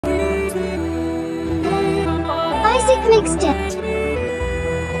fixed it.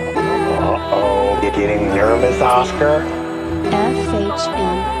 Uh-oh, you're getting nervous, Oscar?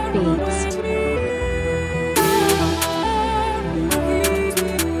 FHM Beats.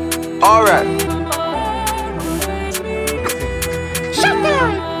 Alright. Shut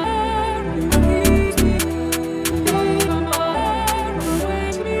down!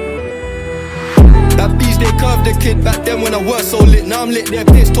 That bees, they curved the kid back then when I was so lit. Now I'm lit, they're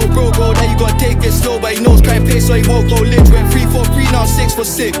pissed. Told bro, that you gotta take it slow, but he knows crime pay, so he won't go lit. Went 3 for 3, now 6 for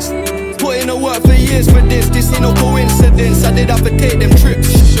 6. Put in the work for years for this ain't no coincidence. I did have to take them trips.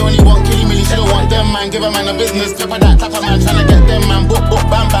 She only want killing me, she don't want them man. Give a man a business, clip of that type of man. Tryna get them man, book,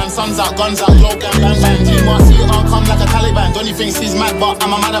 bam bam. Suns out, guns out, low gang, bang bang. Team want see you all come like a Taliban. Donny thinks he's mad, but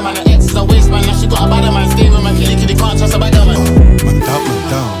I'm a madder man. Her ex is a waste man, now she got a badder man. Stay with man, killy, can't trust a bagger man. Man down.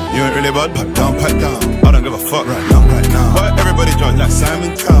 You ain't really bad, pack down. I don't give a fuck right now. But everybody join like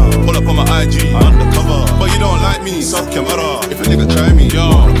Simon Cowell. Pull up on my IG, undercover. But you don't like me, suck your mother. If a nigga try me,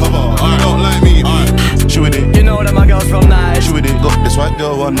 yo, recover. You don't like me, she with it. You know that my girl's from Nice. She with it. Got this white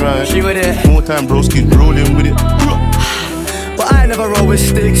girl one right. She with it. More time broski rolling with it. But I never roll with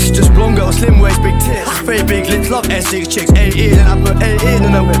sticks. Just blonde girl, slim waist, big tits. Very big lips, love Essex chicks. 18 and I put 18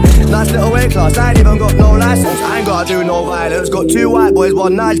 in a whip. Nice little weight class, I ain't even got no license. I ain't gotta do no violence. Got 2 white boys,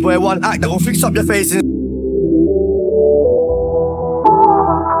 1 nice boy, 1 actor. Gon' fix up your faces.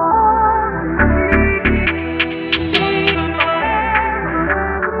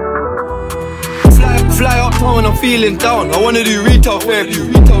 Fly uptown when I'm feeling down. I wanna do retail therapy.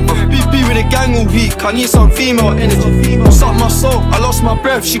 Be with the gang all week. I need some female energy. Suck my soul, I lost my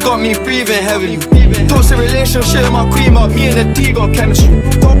breath. She got me breathing heavily. Toxic relationship with my queen, but me and the D got chemistry.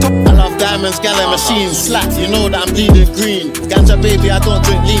 I love diamonds, gallon machines, slaps, you know that I'm bleeding green. Ganja baby, I don't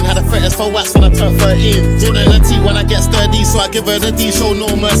drink lean. Had a threats for wax when I turned 13. Jordan the T when I get sturdy, so I give her the D. Show no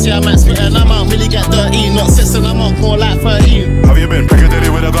mercy, I might spit and I'm out, really get dirty. Not 6 and I'm up, more like 13. Have you been Piccadilly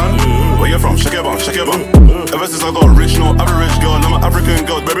with a gun? Where you from? Shake your bum. Ever since I got rich, no average girl, I'm an African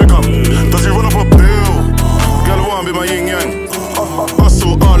girl, baby come. Does you run up a bill? Girl wanna be my yin yang.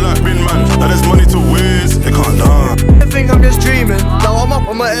 Hustle all like bin man. Now there's money to waste, they can't dance. I think I'm just dreaming. Now I'm up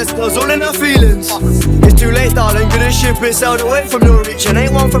on my S-Class, all in her feelings. It's too late, darling, gonna ship it, sailed away from your reaching.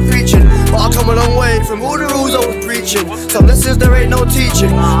 Ain't one for preaching, but I come a long way from all the rules I was preaching. Some lessons there ain't no teaching.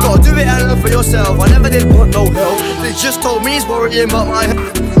 Gotta do it and learn for yourself. I never did want no help. They just told me it's worrying about my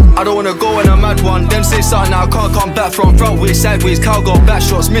health. I don't wanna go on a mad one. Them say something I can't come back from. Front way, sideways, cow got back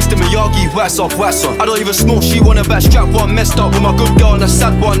shots. Mr. Miyagi, wax off. I don't even smoke, she wanna back strap one. Messed up with my good girl and a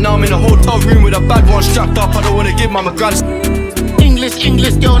sad one. Now I'm in a hotel room with a bad one strapped up. I don't wanna give mama grand.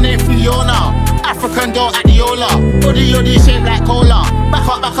 English girl named Fiona. African girl at the Yola. Body shaped like cola. Back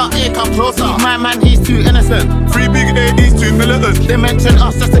up, here come closer. My man, he's too innocent. 3 big A, he's too militant. They mention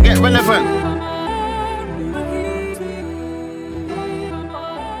us just to get relevant.